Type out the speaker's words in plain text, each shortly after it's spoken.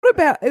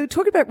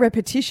about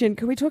repetition.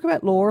 Can we talk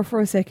about Laura for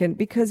a second?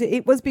 Because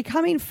it was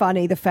becoming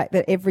funny, the fact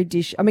that every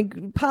dish, I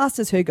mean,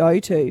 pasta's her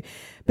go-to.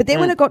 But then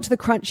when it got to the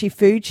crunchy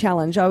food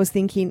challenge, I was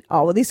thinking,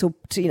 oh, well, this will,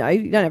 you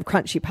don't have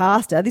crunchy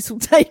pasta. This will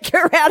take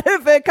her out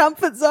of her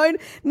comfort zone.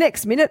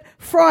 Next minute,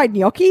 fried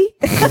gnocchi.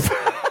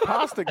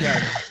 Pasta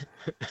game.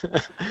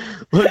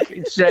 Look,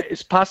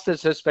 it's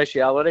pasta's her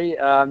speciality.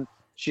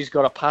 She's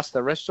got a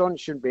pasta restaurant. It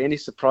shouldn't be any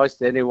surprise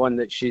to anyone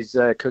that she's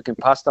cooking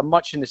pasta,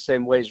 much in the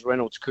same way as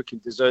Reynolds cooking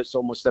desserts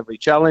almost every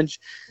challenge,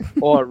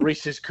 or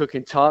Reese's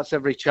cooking tarts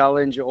every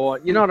challenge, or,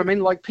 you know what I mean?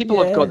 Like,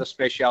 people have got the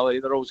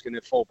speciality. They're always going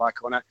to fall back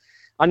on it.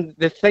 And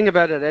the thing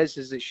about it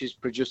is that she's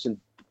producing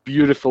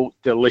beautiful,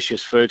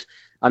 delicious food,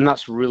 and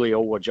that's really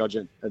all we're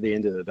judging at the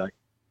end of the day.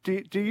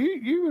 Do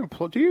you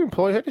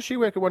employ her? Does she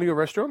work at one of your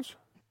restaurants?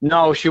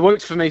 No, she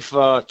worked for me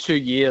for 2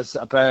 years,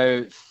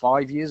 about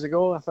 5 years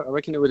ago. I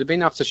reckon it would have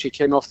been after she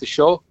came off the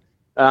show.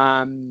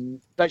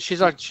 But she's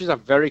a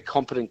very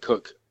competent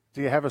cook.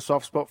 Do you have a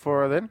soft spot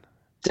for her then?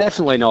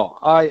 Definitely not.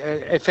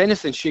 If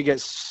anything, she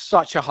gets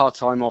such a hard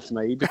time off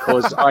me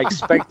because I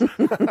expect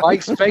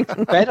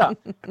better,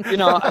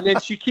 And then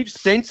she keeps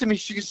saying to me,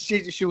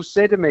 she'll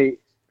say to me,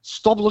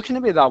 "Stop looking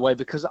at me that way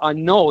because I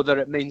know that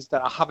it means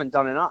that I haven't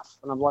done enough."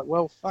 And I'm like,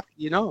 "Well, fuck,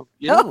 you know."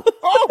 Oh,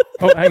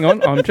 hang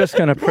on. I'm just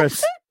going to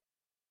press.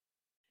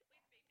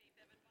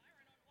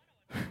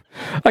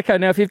 Okay,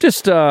 now if you've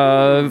just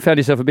found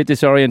yourself a bit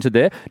disoriented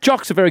there,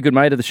 Jock's a very good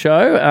mate of the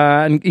show,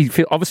 and he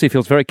obviously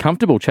feels very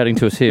comfortable chatting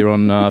to us here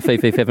on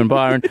Fifi, Fev and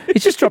Byron.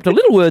 He's just dropped a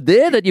little word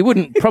there that you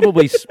wouldn't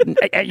probably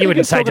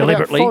say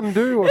deliberately.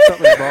 Fondue or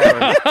something,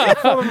 Byron.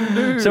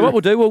 Fondue. So what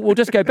we'll do, we'll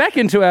just go back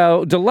into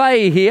our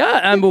delay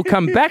here, and we'll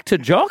come back to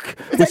Jock.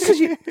 Is that because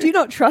you do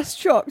not trust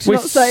Jock? We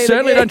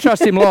certainly don't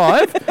trust him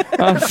live.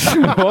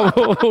 So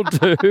what we'll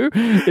do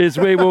is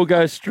we will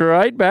go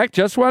straight back.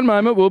 Just one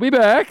moment, we'll be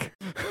back.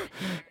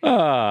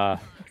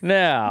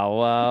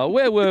 Now,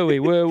 where were we?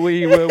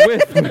 We were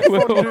with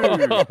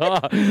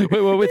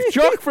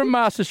Jock from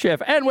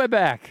Masterchef, and we're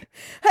back.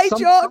 Hey,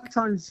 Jock.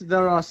 Sometimes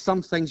there are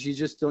some things you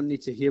just don't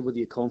need to hear with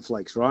your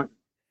cornflakes, right?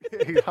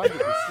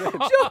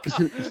 100%.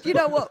 Jock, you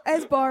know what?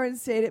 As Byron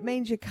said, it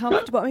means you're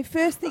comfortable. I mean,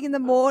 first thing in the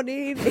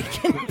morning, it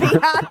can be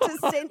hard to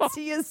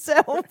censor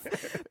yourself.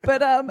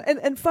 But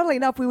and funnily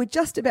enough, we were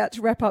just about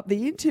to wrap up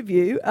the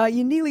interview.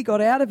 You nearly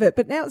got out of it,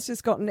 but now it's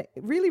just gotten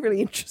really,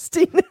 really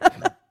interesting.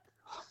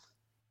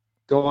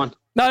 Go on.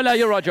 No,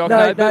 you're right, Jock.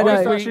 No.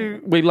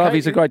 We love.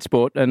 He's a great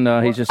sport, and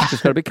he's just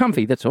got to be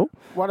comfy. That's all.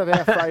 One of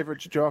our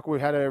favourites, Jock. We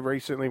had her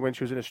recently when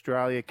she was in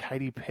Australia.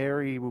 Katy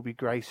Perry will be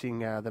gracing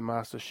the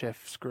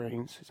MasterChef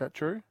screens. Is that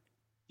true?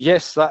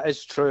 Yes, that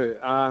is true.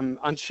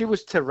 And she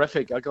was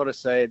terrific. I got to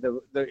say.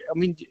 I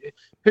mean,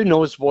 who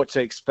knows what to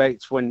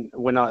expect when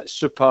a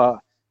super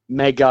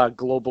mega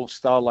global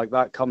star like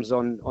that comes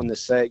on the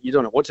set? You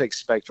don't know what to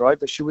expect, right?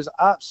 But she was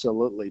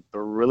absolutely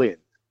brilliant.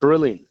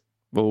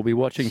 We'll be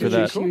watching for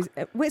that.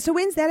 So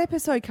when's that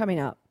episode coming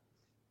up?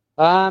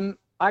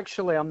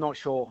 Actually, I'm not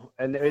sure,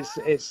 and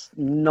it's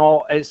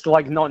not in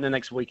the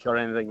next week or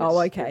anything.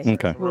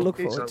 Okay. We'll look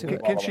forward to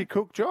it. Can she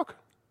cook, Jock?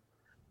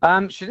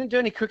 She didn't do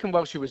any cooking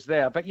while she was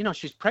there, but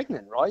she's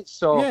pregnant, right?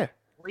 So yeah.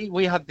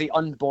 We had the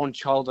unborn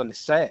child on the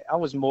set. I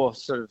was more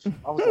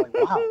I was like,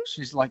 wow,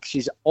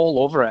 she's all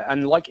over it.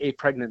 And like a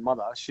pregnant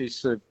mother, she's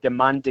sort of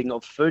demanding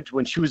of food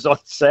when she was on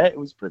set. It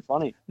was pretty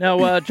funny.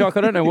 Now, Jock, I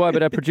don't know why,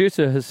 but our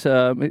producer has,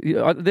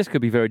 this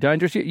could be very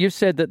dangerous. You've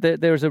said that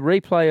there is a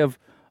replay of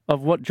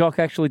what Jock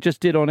actually just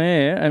did on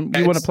air, and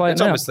you want to play it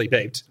now? It's obviously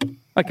beeped.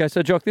 Okay,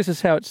 so Jock, this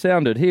is how it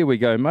sounded. Here we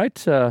go,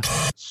 mate.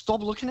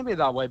 Stop looking at me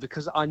that way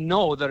because I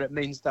know that it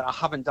means that I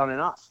haven't done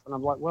enough. And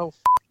I'm like, well,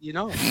 you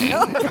know.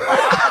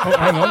 Oh,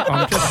 hang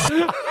on.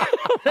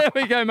 There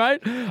we go,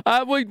 mate.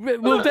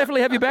 We'll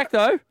definitely have you back,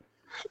 though.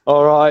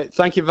 All right.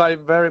 Thank you very,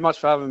 very much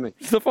for having me.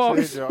 It's the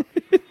Fox. See you,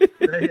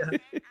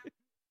 Jock.